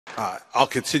I'll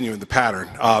continue in the pattern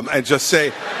and just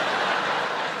say,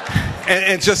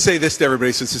 and just say this to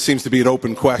everybody, since it seems to be an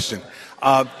open question.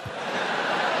 I'll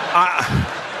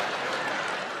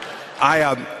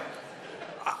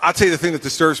tell you the thing that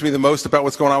disturbs me the most about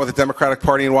what's going on with the Democratic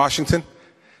Party in Washington,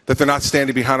 that they're not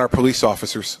standing behind our police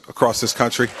officers across this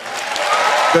country,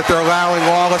 that they're allowing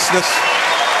lawlessness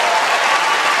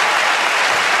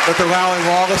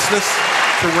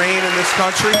to reign in this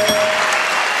country.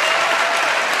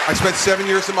 I spent 7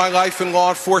 years of my life in law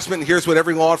enforcement, and here's what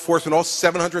every law enforcement, all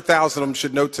 700,000 of them,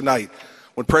 should know tonight.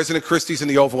 When President Christie's in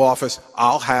the Oval Office,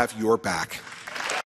 I'll have your back.